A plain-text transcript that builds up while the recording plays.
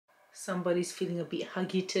Somebody's feeling a bit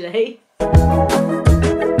huggy today.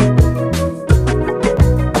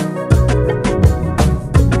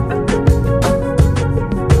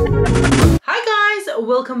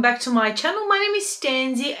 Welcome back to my channel. My name is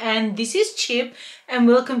Stanzie and this is Chip, and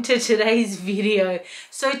welcome to today's video.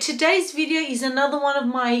 So today's video is another one of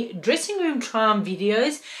my dressing room try on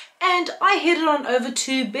videos, and I headed on over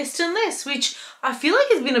to Best and Less, which I feel like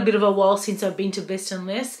it's been a bit of a while since I've been to Best and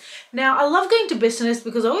Less. Now I love going to Best and Less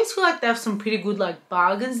because I always feel like they have some pretty good like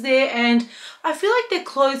bargains there, and I feel like their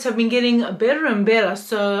clothes have been getting better and better,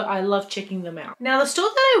 so I love checking them out. Now the store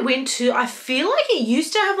that I went to, I feel like it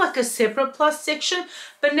used to have like a separate plus section,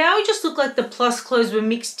 but now it just looked like the plus clothes were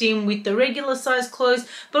mixed in with the regular size clothes,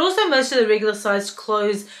 but also most of the regular sized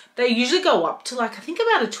clothes, they usually go up to like I think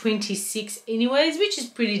about a 26 anyways, which is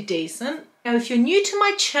pretty decent. Now if you're new to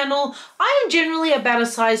my channel, I am generally about a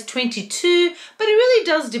size 22, but it really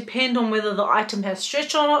does depend on whether the item has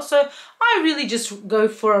stretch or not, so I really just go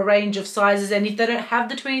for a range of sizes, and if they don't have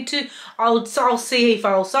the 22, I'll see if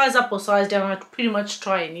I'll size up or size down. I pretty much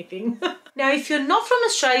try anything. Now if you're not from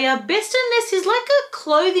Australia, Best and Less is like a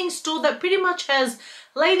clothing store that pretty much has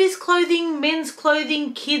ladies clothing, men's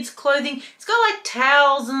clothing, kids clothing. It's got like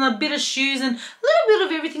towels and a bit of shoes and a little bit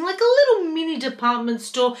of everything, like a little mini department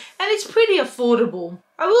store, and it's pretty affordable.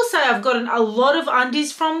 I will say I've gotten a lot of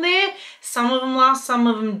undies from there. Some of them last, some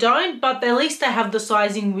of them don't, but at least they have the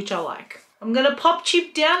sizing which I like. I'm gonna pop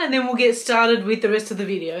Chip down and then we'll get started with the rest of the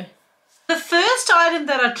video. The first item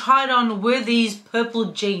that I tried on were these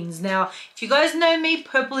purple jeans. Now, if you guys know me,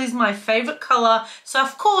 purple is my favorite color. So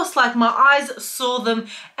of course, like my eyes saw them,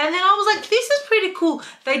 and then I was like, this is pretty cool.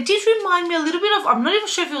 They did remind me a little bit of, I'm not even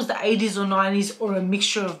sure if it was the 80s or 90s or a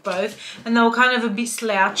mixture of both. And they were kind of a bit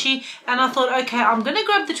slouchy. And I thought, okay, I'm gonna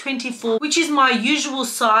grab the 24, which is my usual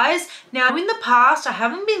size. Now, in the past, I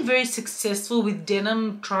haven't been very successful with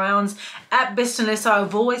denim try-ons at Best and Less.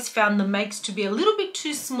 I've always found the makes to be a little bit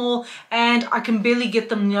too small, and I can barely get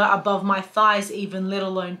them, you know, above my thighs even, let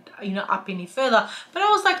alone, you know, up any further. But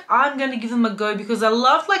I was like, I'm going to give them a go because I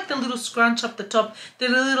love like the little scrunch up the top, the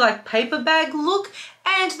little like paper bag look.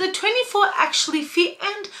 And the 24 actually fit,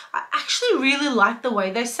 and I actually really liked the way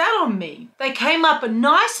they sat on me. They came up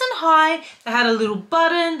nice and high. They had a little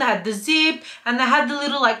button, they had the zip, and they had the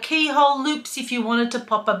little like keyhole loops if you wanted to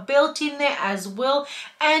pop a belt in there as well.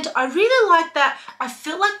 And I really like that. I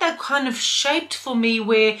felt like they're kind of shaped for me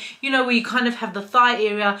where, you know, where you kind of have the thigh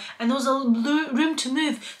area and there was a room to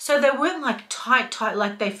move. So they weren't like tight,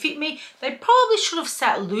 like they fit me. They probably should have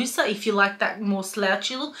sat looser if you like that more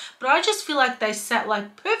slouchy look, but I just feel like they sat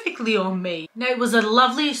like perfectly on me. Now it was a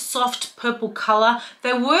lovely soft purple color.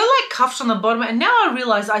 They were like cuffed on the bottom, and now I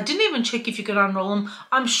realize I didn't even check if you could unroll them.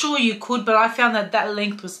 I'm sure you could, but I found that that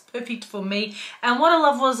length was perfect for me. And what I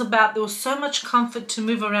love was about there was so much comfort to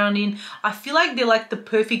move around in. I feel like they're like the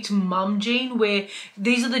perfect mum jean, where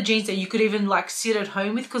these are the jeans that you could even like sit at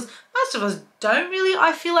home with, because most of us don't really,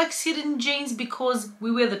 I feel like, sit in jeans because we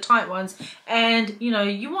wear the tight ones, and you know,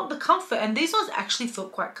 you want the comfort, and these ones actually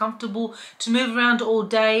felt quite comfortable to move around all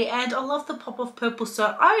day, and I love the pop of purple,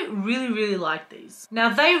 so I really like these. Now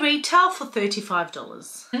they retail for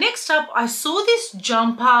 $35. Next up, I saw this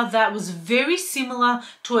jumper that was very similar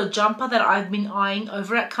to a jumper that I've been eyeing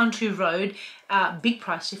over at Country Road. Big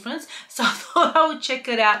price difference, so I thought I would check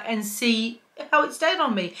it out and see how it stayed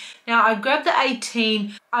on me. Now I grabbed the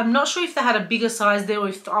 18. I'm not sure if they had a bigger size there or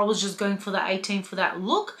if I was just going for the 18 for that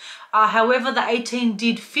look. However, the 18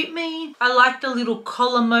 did fit me. I like the little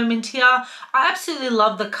collar moment here. I absolutely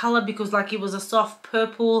love the color because like it was a soft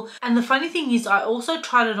purple. And the funny thing is I also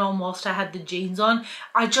tried it on whilst I had the jeans on.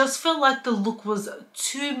 I just felt like the look was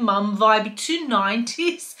too mum vibey, too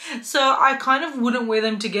 90s. So I kind of wouldn't wear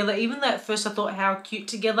them together. Even though at first I thought how cute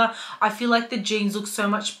together, I feel like the jeans look so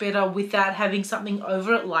much better without having something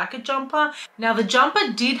over it like a jumper. Now the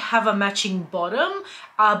jumper did have a matching bottom,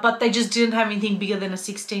 but they just didn't have anything bigger than a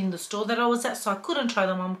 16 in the store that I was at, so I couldn't try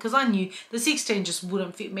them on because I knew the 16 just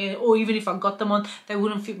wouldn't fit me, or even if I got them on, they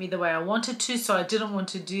wouldn't fit me the way I wanted to, so I didn't want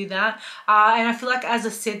to do that. And I feel like as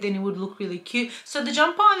a set then it would look really cute. So the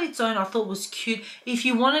jumper on its own I thought was cute. If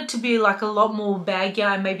you wanted to be like a lot more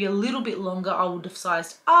baggier and maybe a little bit longer, I would have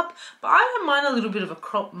sized up, but I don't mind a little bit of a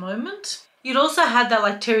crop moment. It also had that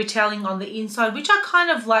like terry toweling on the inside, which I kind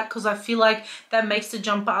of like because I feel like that makes the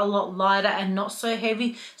jumper a lot lighter and not so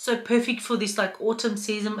heavy. So perfect for this like autumn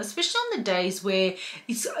season, especially on the days where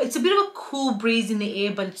it's a bit of a cool breeze in the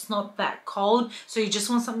air, but it's not that cold. So you just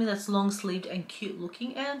want something that's long sleeved and cute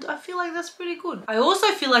looking, and I feel like that's pretty good. I also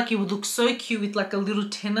feel like it would look so cute with like a little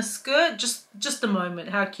tennis skirt. Just a moment,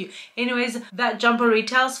 how cute. Anyways, that jumper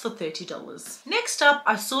retails for $30. Next up,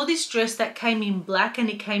 I saw this dress that came in black and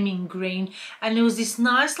it came in green, and it was this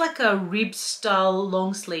nice like a rib style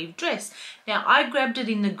long sleeve dress. Now I grabbed it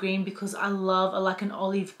in the green because I love like an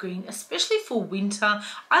olive green, especially for winter.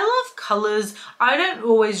 I love colors. I don't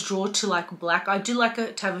always draw to like black. I do like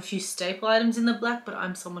to have a few staple items in the black, but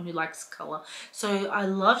I'm someone who likes color. So I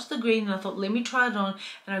loved the green and I thought, let me try it on,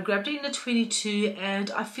 and I grabbed it in a 22, and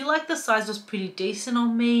I feel like the size was pretty decent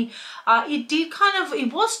on me.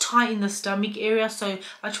 It was tight in the stomach area, so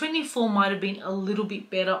a 24 might have been a little bit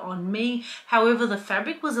better on me. However, the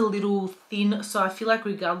fabric was a little thin, so I feel like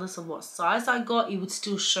regardless of what size I got, it would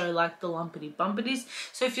still show like the lumpity bumpities.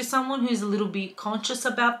 So if you're someone who's a little bit conscious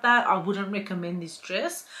about that, I wouldn't recommend this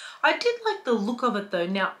dress. I did like the look of it though.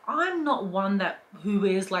 Now I'm not one who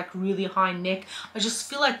wears like really high neck. I just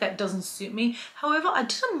feel like that doesn't suit me. However, I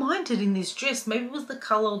didn't mind it in this dress. Maybe it was the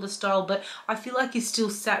color or the style, but I feel like it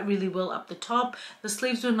still sat really well up the top. The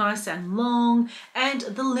sleeves were nice and long, and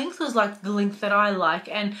the length was like the length that I like.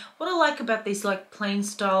 And what I like about these like plain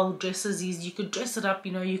style dresses is you could dress it up,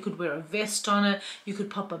 you know, you could wear a vest on it, you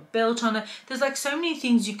could pop a belt on it. There's like so many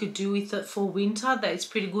things you could do with it for winter that it's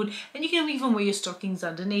pretty good, and you can even wear your stockings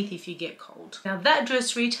underneath if you get cold. Now that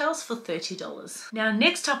dress retails for $30. Now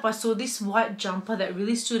next up, I saw this white jumper that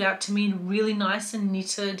really stood out to me, really nice and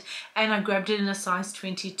knitted, and I grabbed it in a size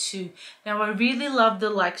 22. Now I really love the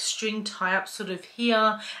like string tie up sort of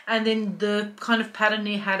here, and then the kind of pattern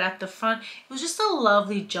it had at the front. It was just a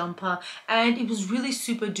lovely jumper, and it was really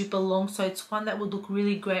super duper long, so it's one that would look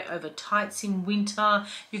really great over tights in winter.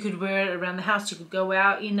 You could wear it around the house, you could go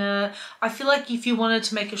out in it. I feel like if you wanted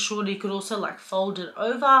to make it shorter, you could also like fold it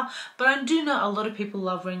over. But I do know a lot of people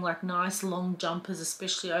love wearing like nice long jumpers,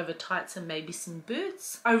 especially over tights and maybe some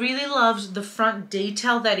boots. I really loved the front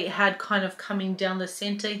detail that it had kind of coming down the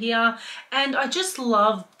center here, and I just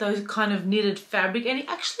love those kind of knitted fabric, and it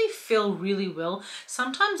actually fell really well.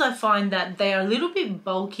 Sometimes I find that they are a little bit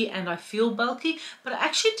bulky and I feel bulky, but I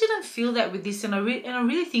actually didn't feel that with this, and I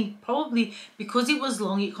really think probably because it was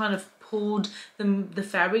long, it kind of pulled the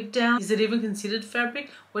fabric down. Is it even considered fabric?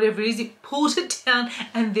 Whatever it is, it pulled it down,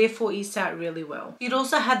 and therefore it sat really well. It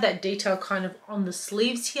also had that detail kind of on the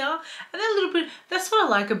sleeves here, and that little bit, that's what I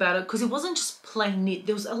like about it, because it wasn't just plain knit.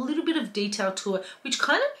 There was a little bit of detail to it, which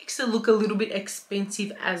kind of makes it look a little bit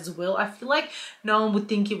expensive as well. I feel like no one would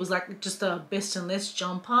think it was like just a best and less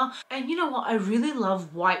jumper. And you know what? I really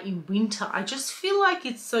love white in winter. I just feel like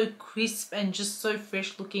it's so crisp and just so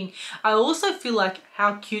fresh looking. I also feel like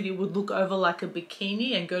how cute it would look over like a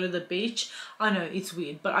bikini and go to the beach. I know it's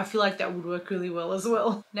weird, but I feel like that would work really well as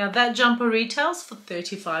well. Now that jumper retails for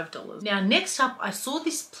 $35. Now next up, I saw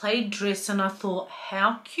this plaid dress and I thought,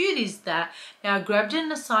 how cute is that? Now I grabbed it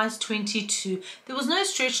in a size 22. There was no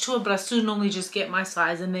stretch to it, but I still normally just get my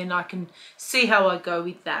size and then I can see how I go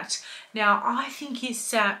with that. Now I think it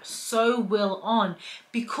sat so well on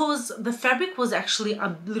because the fabric was actually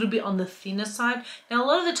a little bit on the thinner side. Now a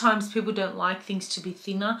lot of the times people don't like things to be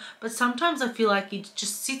thinner, but sometimes I feel like it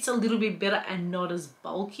just sits a little bit better and not as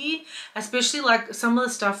bulky, especially like some of the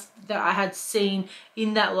stuff that I had seen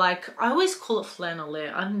in that, like, I always call it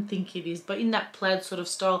flannelette, I don't think it is, but in that plaid sort of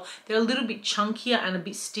style, they're a little bit chunkier and a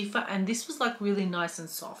bit stiffer, and this was like really nice and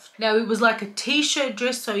soft. Now it was like a t-shirt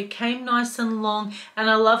dress, so it came nice and long, and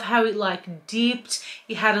I love how it like dipped.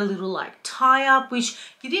 It had a little like tie up, which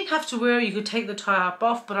you didn't have to wear, you could take the tie up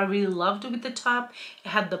off, but I really loved it with the tie up. It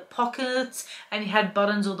had the pockets and it had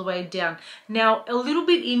buttons all the way down. Now a little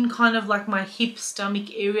bit in kind of like my hip stomach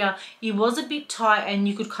area, it was a bit tight, and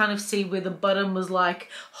you could kind of see where the button was like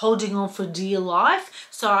holding on for dear life.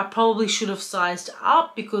 So I probably should have sized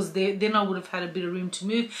up, because then I would have had a bit of room to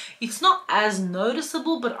move. It's not as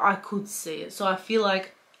noticeable, but I could see it, so I feel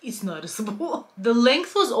like it's noticeable. The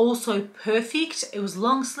length was also perfect. It was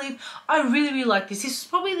long sleeve. I really like this. This is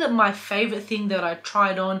probably my favorite thing that I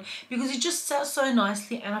tried on, because it just sat so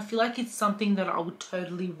nicely, and I feel like it's something that I would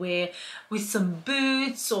totally wear with some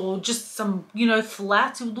boots or just some, you know,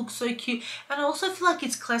 flats. It would look so cute. And I also feel like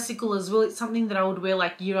it's classical as well. It's something that I would wear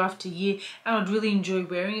like year after year, and I'd really enjoy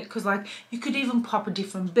wearing it, because like you could even pop a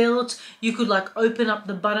different belt. You could like open up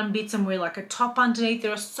the button bits and wear like a top underneath.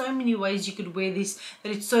 There are so many ways you could wear this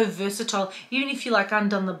that it's so versatile. Even if you like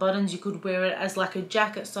undone the buttons, you could wear it as like a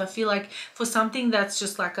jacket. So I feel like for something that's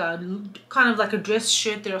just like a kind of like a dress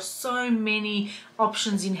shirt, there are so many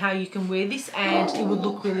options in how you can wear this and it would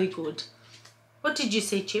look really good. What did you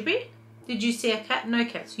see, Chippy? Did you see a cat? No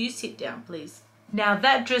cats. You sit down, please. Now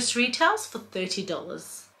that dress retails for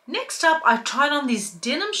 $30. Next up, I tried on this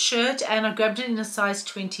denim shirt and I grabbed it in a size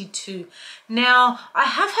 22. Now, I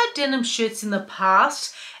have had denim shirts in the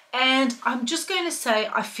past and I'm just going to say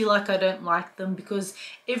I feel like I don't like them because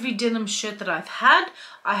every denim shirt that I've had,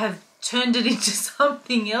 I have turned it into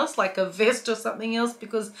something else, like a vest or something else,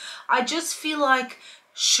 because I just feel like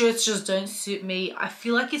shirts just don't suit me. I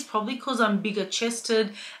feel like it's probably because I'm bigger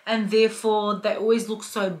chested and therefore they always look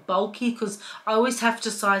so bulky because I always have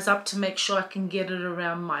to size up to make sure I can get it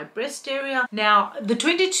around my breast area. Now the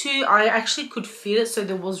 22, I actually could fit it, so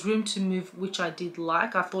there was room to move, which I did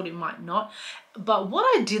like. I thought it might not. But what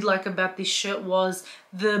I did like about this shirt was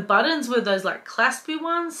the buttons were those like claspy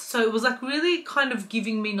ones. So it was like really kind of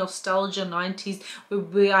giving me nostalgia 90s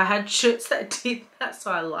where I had shirts that did that. So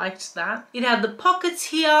I liked that. It had the pockets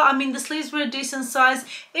here. I mean, the sleeves were a decent size.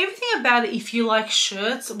 Everything about it, if you like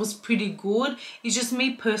shirts, was pretty good. It's just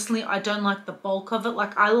me personally, I don't like the bulk of it.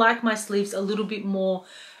 Like I like my sleeves a little bit more,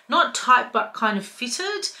 not tight, but kind of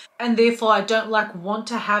fitted. And therefore I don't like want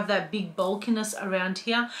to have that big bulkiness around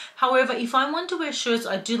here. However, if I want to wear shirts,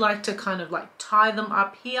 I do like to kind of like tie them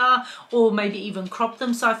up here or maybe even crop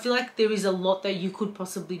them. So I feel like there is a lot that you could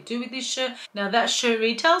possibly do with this shirt. Now that shirt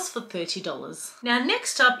retails for $30. Now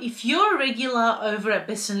next up, if you're a regular over at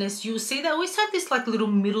Best & Less, you'll see they always have this like little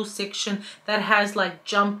middle section that has like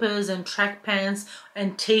jumpers and track pants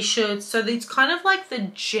and t-shirts. So it's kind of like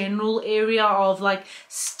the general area of like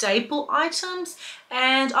staple items.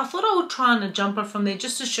 And I thought I would try on a jumper from there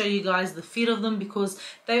just to show you guys the fit of them because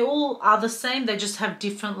they all are the same. They just have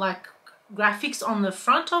different like graphics on the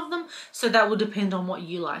front of them, so that will depend on what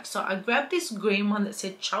you like. So I grabbed this green one that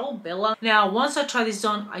said Ciao Bella. Now once I tried this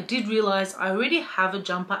on, I did realize I already have a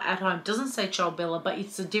jumper at home. It doesn't say Ciao Bella, but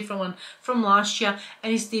it's a different one from last year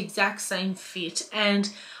and it's the exact same fit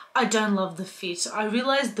and I don't love the fit. I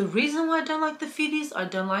realized the reason why I don't like the fit is I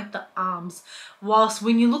don't like the arms. Whilst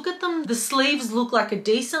when you look at them, the sleeves look like a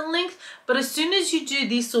decent length, but as soon as you do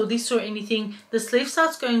this or anything, the sleeve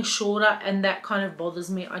starts going shorter and that kind of bothers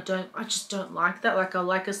me. I just don't like that. Like I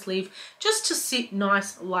like a sleeve just to sit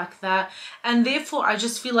nice like that. And therefore I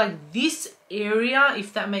just feel like this area,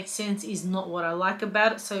 if that makes sense, is not what I like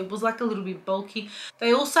about it. So it was like a little bit bulky.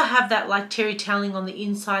 They also have that like terry toweling on the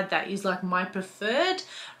inside that is like my preferred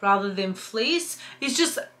rather than fleece. It's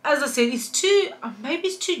just, as I said, it's too, maybe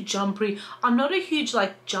it's too jumpery. I'm not a huge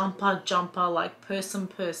like jumper like person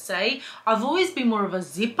per se. I've always been more of a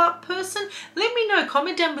zip up person. Let me know,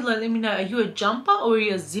 comment down below, let me know, are you a jumper or are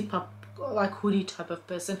you a zip up like hoodie type of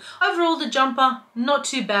person? Overall, the jumper, not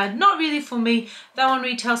too bad. Not really for me. That one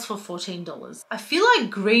retails for $14. I feel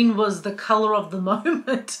like green was the color of the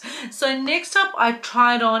moment. So next up, I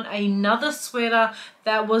tried on another sweater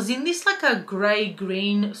that was in this like a gray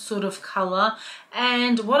green sort of color,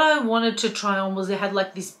 and what I wanted to try on was it had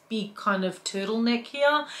like this big kind of turtleneck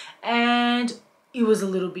here and it was a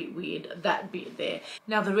little bit weird, that bit there.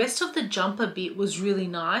 Now the rest of the jumper bit was really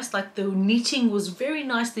nice. Like the knitting was very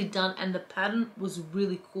nicely done and the pattern was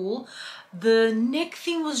really cool. The neck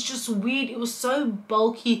thing was just weird. It was so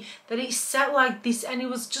bulky that it sat like this and it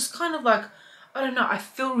was just kind of like, I don't know, I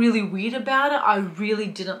felt really weird about it. I really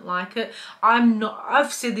didn't like it.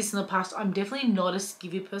 I've said this in the past, I'm definitely not a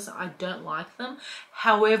skivvy person. I don't like them.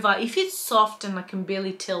 However, if it's soft and I can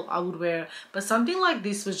barely tell, I would wear it. But something like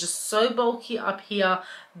this was just so bulky up here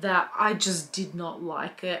that I just did not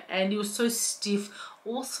like it. And it was so stiff.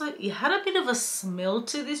 Also, it had a bit of a smell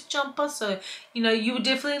to this jumper, so you know you would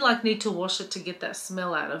definitely like need to wash it to get that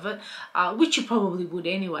smell out of it, which you probably would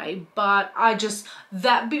anyway, but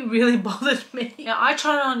that bit really bothered me. Now I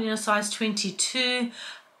tried it on in a size 22.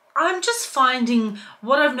 I'm just finding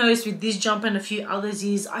what I've noticed with this jumper and a few others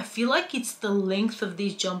is I feel like it's the length of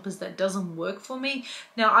these jumpers that doesn't work for me.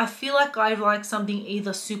 Now I feel like I like something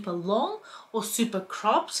either super long or super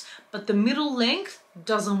cropped, but the middle length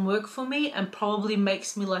doesn't work for me and probably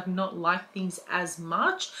makes me like not like things as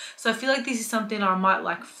much. So I feel like this is something I might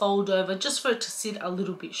like fold over just for it to sit a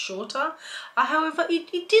little bit shorter. However,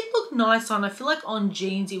 it did look nice on. I feel like on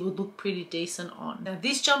jeans it would look pretty decent on. Now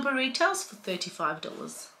this jumper retails for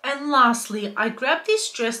 $35. And lastly, I grabbed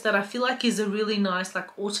this dress that I feel like is a really nice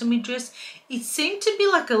like autumny dress. It seemed to be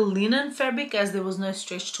like a linen fabric as there was no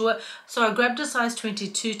stretch to it. So I grabbed a size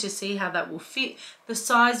 22 to see how that will fit. The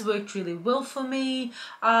size worked really well for me. pretty.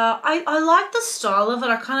 I like the style of it.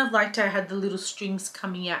 I kind of liked how I had the little strings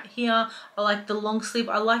coming out here. I like the long sleeve.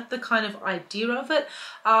 I like the kind of idea of it.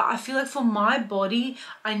 I feel like for my body,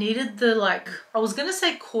 I needed the, like, I was gonna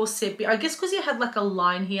say corset bit, I guess because it had like a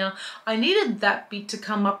line here, I needed that bit to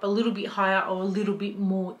come up a little bit higher or a little bit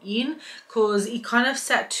more in, because it kind of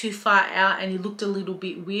sat too far out and it looked a little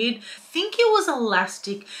bit weird. I think it was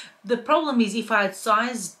elastic. The problem is if I had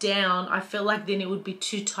sized down, I felt like then it would be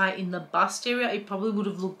too tight in the bust area. It probably would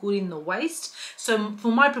have looked good in the waist. So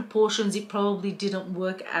for my proportions, it probably didn't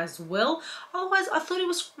work as well. Otherwise, I thought it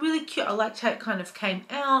was really cute. I liked how it kind of came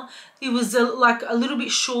out. It was like a little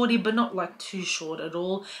bit shorty, but not like too short at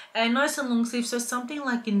all. And nice and long sleeve. So something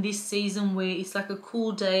like in this season where it's like a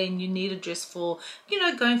cool day and you need a dress for, you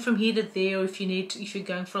know, going from here to there, or if you're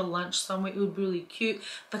going for a lunch somewhere, it would be really cute.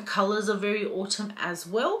 The colors are very autumn as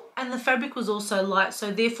well. And the fabric was also light,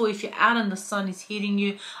 so therefore if you're out and the sun is hitting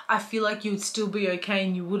you, I feel like you would still be okay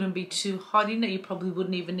and you wouldn't be too hot in it. You probably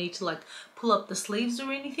wouldn't even need to like pull up the sleeves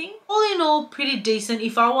or anything. All in all, pretty decent.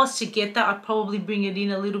 If I was to get that, I'd probably bring it in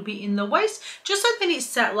a little bit in the waist, just so then it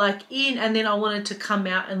sat like in, and then I wanted to come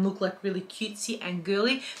out and look like really cutesy and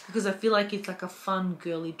girly, because I feel like it's like a fun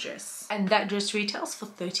girly dress. And that dress retails for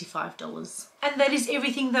 $35. And that is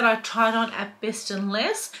everything that I tried on at Best and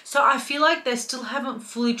Less. So I feel like they still haven't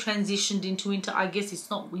fully transitioned into winter. I guess it's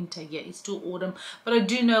not winter yet, it's still autumn, but I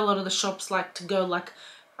do know a lot of the shops like to go like,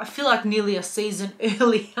 I feel like nearly a season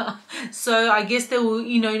earlier. So I guess they will,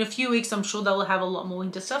 you know, in a few weeks, I'm sure they'll have a lot more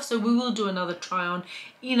winter stuff. So we will do another try on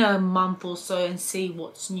in a month or so and see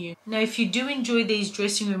what's new. Now, if you do enjoy these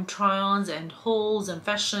dressing room try-ons and hauls and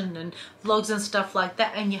fashion and vlogs and stuff like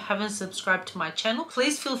that, and you haven't subscribed to my channel,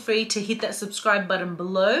 please feel free to hit that subscribe button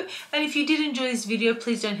below. And if you did enjoy this video,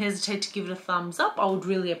 please don't hesitate to give it a thumbs up. I would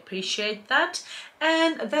really appreciate that.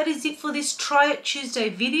 And that is it for this Try It Tuesday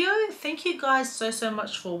video. Thank you guys so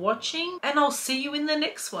much for watching, and I'll see you in the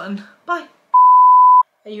next one. Bye.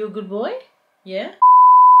 Are you a good boy? Yeah?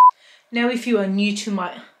 Now if you are new to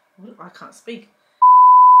my... I can't speak.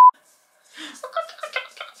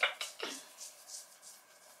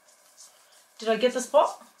 Did I get the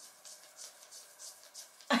spot?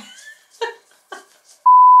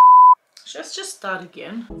 Let's just start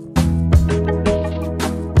again.